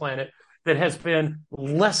part of the planet that has been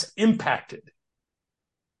less impacted.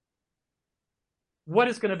 What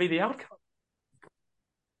is going to be the outcome?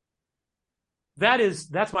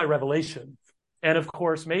 That's my revelation. And of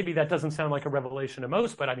course, maybe that doesn't sound like a revelation to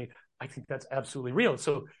most, but I mean, I think that's absolutely real.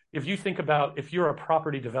 So if you think about, if you're a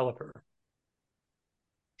property developer,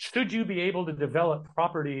 should you be able to develop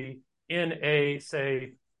property in a,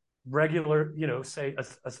 say, regular, say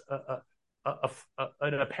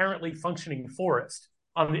an apparently functioning forest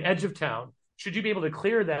on the edge of town? Should you be able to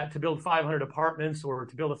clear that to build 500 apartments or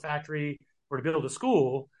to build a factory or to build a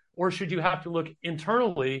school? Or should you have to look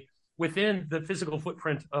internally within the physical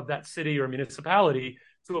footprint of that city or municipality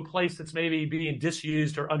to a place that's maybe being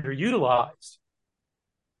disused or underutilized?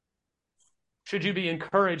 Should you be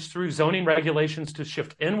encouraged through zoning regulations to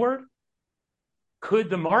shift inward? Could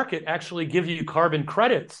the market actually give you carbon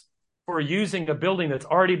credits for using a building that's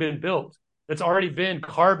already been built, that's already been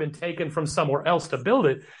carbon taken from somewhere else to build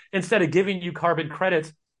it, instead of giving you carbon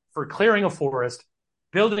credits for clearing a forest,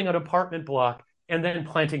 building an apartment block, and then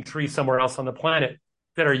planting trees somewhere else on the planet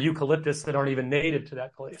that are eucalyptus that aren't even native to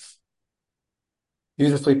that place?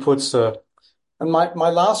 Beautifully put, sir. And my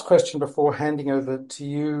last question before handing over to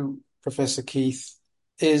you, Professor Keith,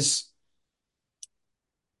 is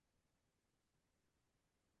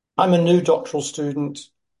I'm a new doctoral student.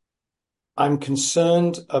 I'm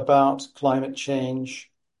concerned about climate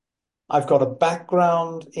change. I've got a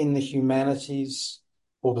background in the humanities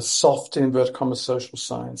or the soft, in inverted commas, social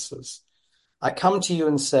sciences. I come to you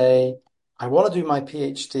and say, I want to do my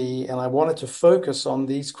PhD and I wanted to focus on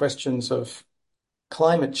these questions of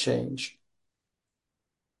climate change.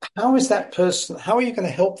 How are you going to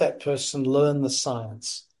help that person learn the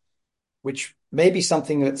science, which may be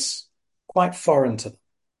something that's quite foreign to them?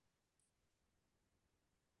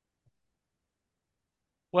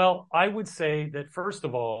 Well, I would say that, first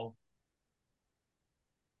of all,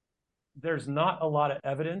 there's not a lot of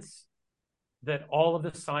evidence that all of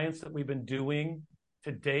the science that we've been doing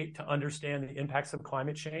to date to understand the impacts of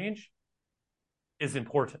climate change is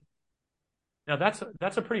important. Now, that's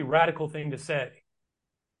a pretty radical thing to say.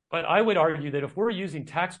 But I would argue that if we're using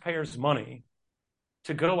taxpayers' money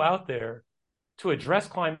to go out there to address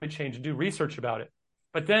climate change and do research about it,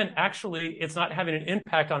 but then actually it's not having an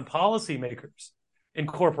impact on policymakers in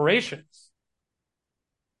corporations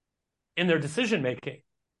in their decision making,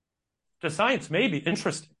 the science may be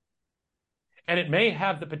interesting and it may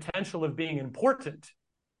have the potential of being important,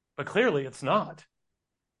 but clearly it's not.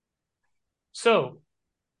 So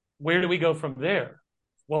where do we go from there?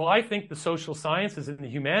 Well, I think the social sciences and the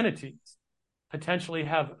humanities potentially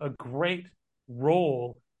have a great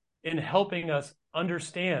role in helping us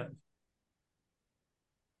understand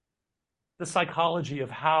the psychology of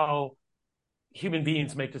how human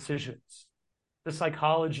beings make decisions, the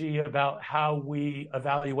psychology about how we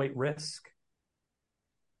evaluate risk.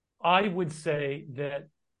 I would say that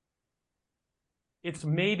it's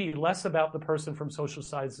maybe less about the person from social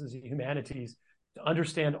sciences and humanities to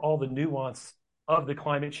understand all the nuance of the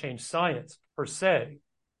climate change science per se.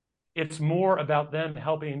 It's more about them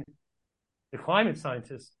helping the climate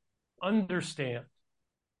scientists understand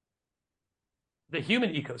the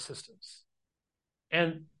human ecosystems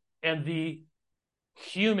and the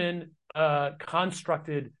human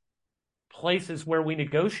constructed places where we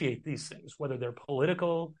negotiate these things, whether they're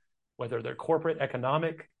political, whether they're corporate,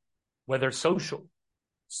 economic, whether social,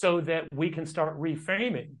 so that we can start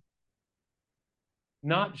reframing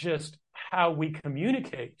not just how we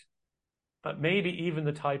communicate, but maybe even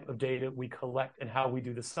the type of data we collect and how we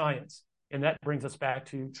do the science. And that brings us back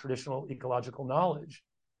to traditional ecological knowledge.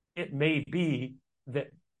 It may be that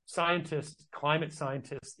scientists, climate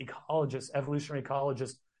scientists, ecologists, evolutionary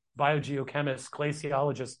ecologists, biogeochemists,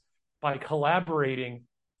 glaciologists, by collaborating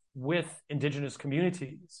with indigenous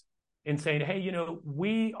communities and saying, hey,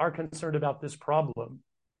 we are concerned about this problem,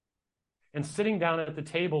 and sitting down at the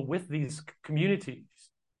table with these communities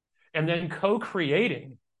and then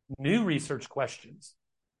co-creating new research questions.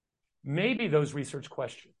 Maybe those research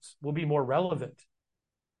questions will be more relevant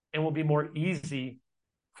and will be more easy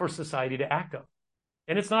for society to act on.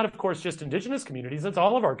 And it's not, of course, just indigenous communities, it's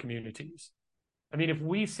all of our communities. I mean, if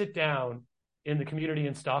we sit down in the community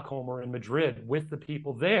in Stockholm or in Madrid with the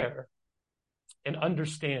people there and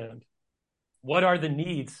understand what are the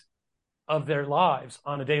needs of their lives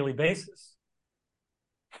on a daily basis,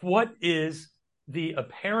 what is the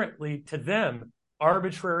apparently to them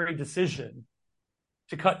arbitrary decision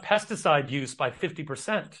to cut pesticide use by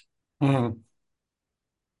 50%, Mm.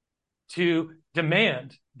 to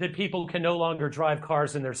demand that people can no longer drive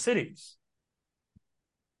cars in their cities,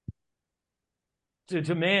 to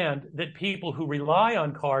demand that people who rely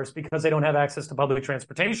on cars because they don't have access to public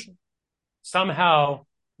transportation somehow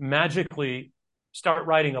magically start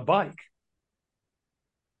riding a bike.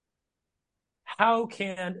 How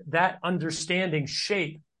can that understanding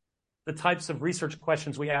shape the types of research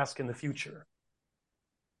questions we ask in the future?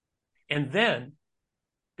 And then,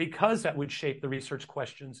 because that would shape the research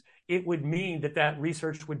questions, it would mean that that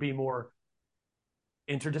research would be more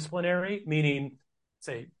interdisciplinary, meaning,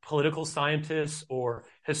 say, political scientists or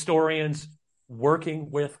historians working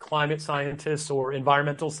with climate scientists or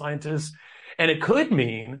environmental scientists. And it could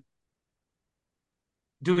mean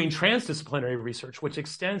doing transdisciplinary research, which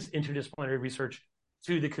extends interdisciplinary research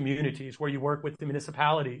to the communities, where you work with the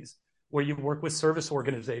municipalities, where you work with service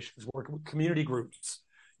organizations, work with community groups,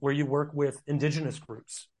 where you work with indigenous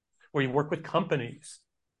groups, where you work with companies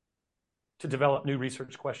to develop new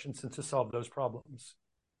research questions and to solve those problems.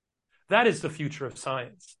 That is the future of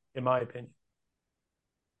science, in my opinion.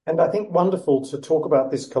 And I think wonderful to talk about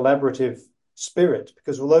this collaborative spirit,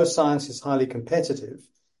 because although science is highly competitive,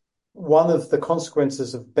 one of the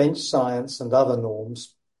consequences of bench science and other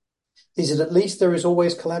norms is that at least there is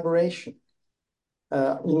always collaboration.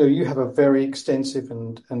 You have a very extensive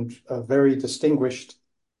and a very distinguished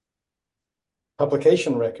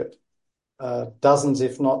publication record, dozens,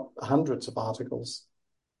 if not hundreds of articles.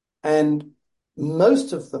 And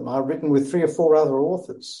most of them are written with 3 or 4 other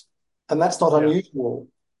authors. And that's not unusual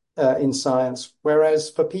in science. Whereas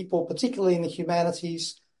for people, particularly in the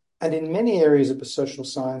humanities and in many areas of the social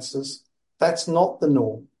sciences, that's not the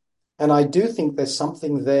norm. And I do think there's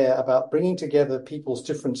something there about bringing together people's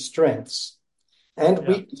different strengths and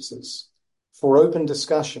weaknesses for open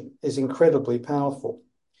discussion is incredibly powerful.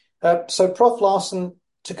 So, Prof. Larson,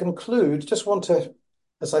 to conclude, just want to,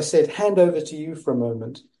 as I said, hand over to you for a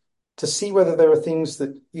moment to see whether there are things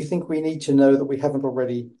that you think we need to know that we haven't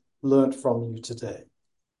already learnt from you today.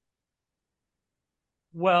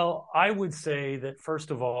 Well, I would say that,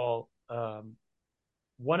 first of all,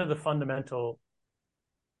 one of the fundamental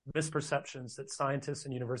misperceptions that scientists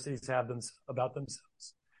and universities have about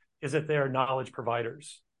themselves is that they are knowledge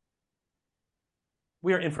providers.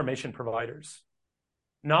 We are information providers.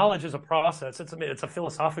 Knowledge is a process. It's a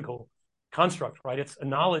philosophical construct, right?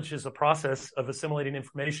 Knowledge is a process of assimilating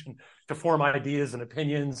information to form ideas and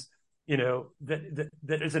opinions,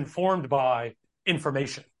 that is informed by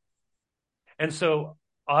information. And so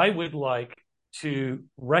I would like to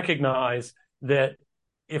recognize that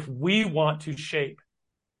if we want to shape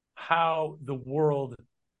how the world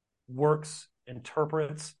works,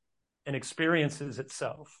 interprets, and experiences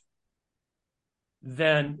itself,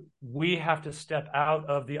 then we have to step out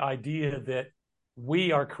of the idea that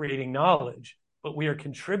we are creating knowledge, but we are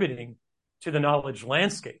contributing to the knowledge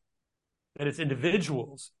landscape. That it's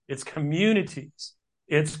individuals, it's communities,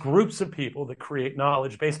 it's groups of people that create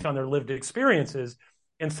knowledge based on their lived experiences.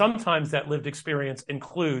 And sometimes that lived experience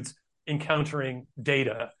includes encountering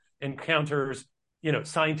data, encounters,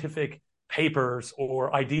 scientific papers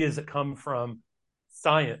or ideas that come from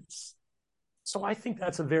science. So I think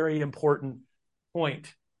that's a very important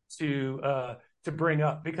point to bring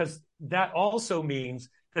up, because that also means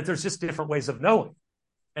that there's just different ways of knowing,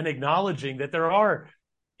 and acknowledging that there are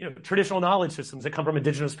traditional knowledge systems that come from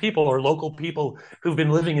indigenous people or local people who've been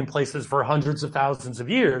living in places for hundreds of thousands of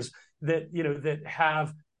years that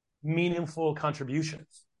have meaningful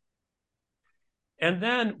contributions. And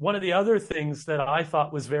then one of the other things that I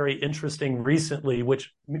thought was very interesting recently,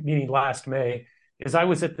 meaning last May, is I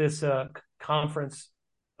was at this conference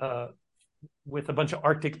with a bunch of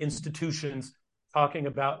Arctic institutions talking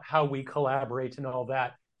about how we collaborate and all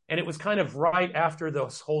that. And it was kind of right after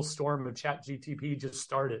this whole storm of ChatGPT just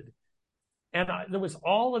started. And there was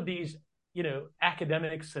all of these,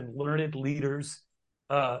 academics and learned leaders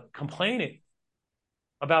complaining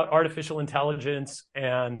about artificial intelligence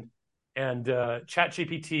and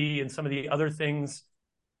ChatGPT and some of the other things.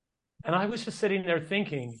 And I was just sitting there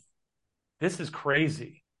thinking, this is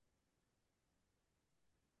crazy.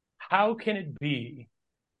 How can it be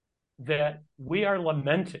that we are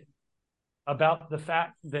lamenting about the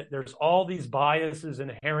fact that there's all these biases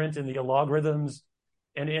inherent in the algorithms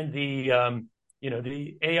and in the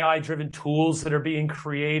AI-driven tools that are being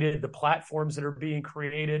created, the platforms that are being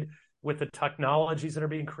created, with the technologies that are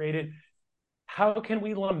being created? How can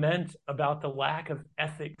we lament about the lack of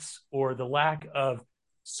ethics or the lack of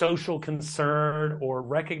social concern or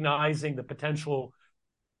recognizing the potential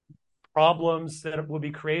problems that will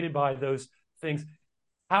be created by those things,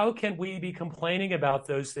 how can we be complaining about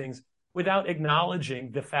those things without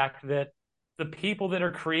acknowledging the fact that the people that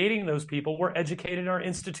are creating those people were educated in our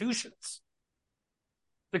institutions?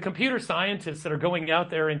 The computer scientists that are going out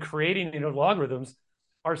there and creating logarithms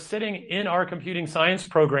are sitting in our computing science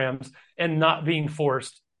programs and not being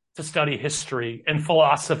forced to study history and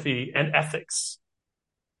philosophy and ethics.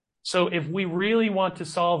 So if we really want to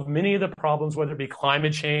solve many of the problems, whether it be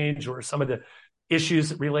climate change or some of the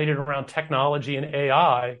issues related around technology and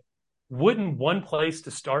AI, wouldn't one place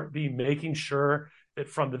to start be making sure that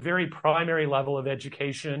from the very primary level of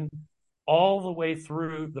education all the way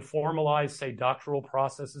through the formalized, say, doctoral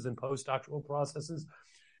processes and postdoctoral processes,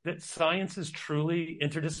 that science is truly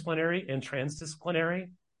interdisciplinary and transdisciplinary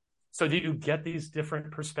so that you get these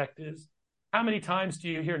different perspectives? How many times do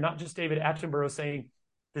you hear not just David Attenborough saying,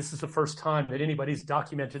 this is the first time that anybody's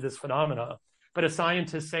documented this phenomena, but a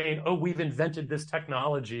scientist saying, oh, we've invented this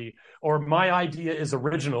technology, or my idea is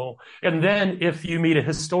original. And then if you meet a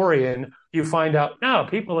historian, you find out, no,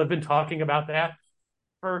 people have been talking about that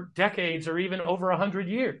for decades or even over 100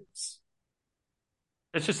 years.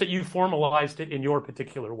 It's just that you formalized it in your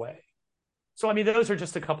particular way. So, I mean, those are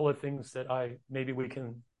just a couple of things that maybe we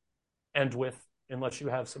can end with, unless you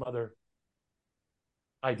have some other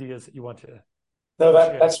ideas that you want to No,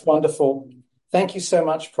 share. that's wonderful. Thank you so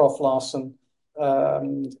much, Prof. Larson.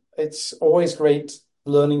 It's always great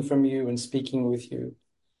learning from you and speaking with you.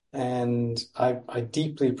 And I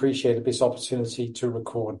deeply appreciated this opportunity to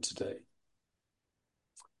record today.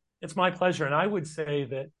 It's my pleasure. And I would say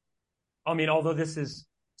that, I mean, although it's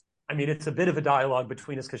a bit of a dialogue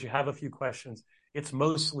between us because you have a few questions, it's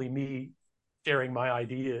mostly me sharing my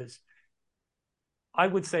ideas. I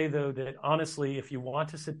would say, though, that honestly, if you want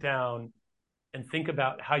to sit down and think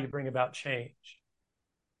about how you bring about change,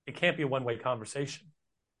 it can't be a one-way conversation.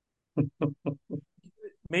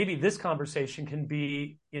 Maybe this conversation can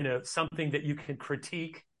be, something that you can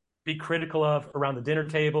critique, be critical of around the dinner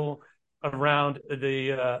table, around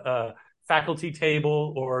the faculty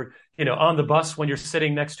table, or, on the bus when you're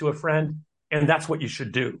sitting next to a friend. And that's what you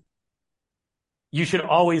should do. You should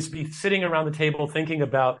always be sitting around the table thinking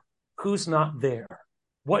about who's not there,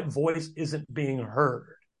 what voice isn't being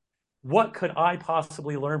heard, what could I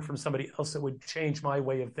possibly learn from somebody else that would change my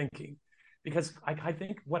way of thinking? Because I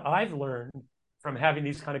think what I've learned from having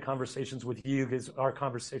these kind of conversations with you is our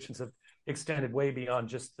conversations have extended way beyond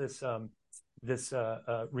just this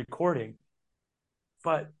recording.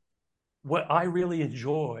 But what I really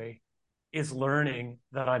enjoy is learning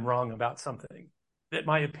that I'm wrong about something, that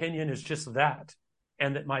my opinion is just that,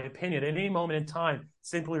 and that my opinion at any moment in time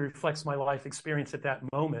simply reflects my life experience at that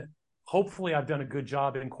moment. Hopefully, I've done a good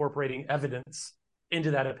job at incorporating evidence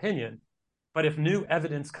into that opinion. But if new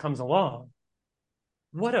evidence comes along,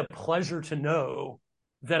 what a pleasure to know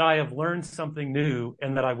that I have learned something new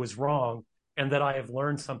and that I was wrong and that I have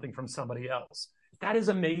learned something from somebody else. That is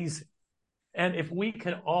amazing. And if we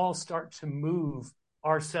can all start to move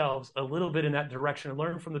ourselves a little bit in that direction and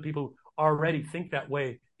learn from the people who already think that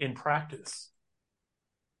way in practice,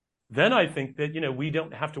 then I think that, we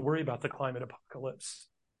don't have to worry about the climate apocalypse.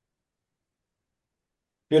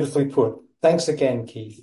 Beautifully put. Thanks again, Keith.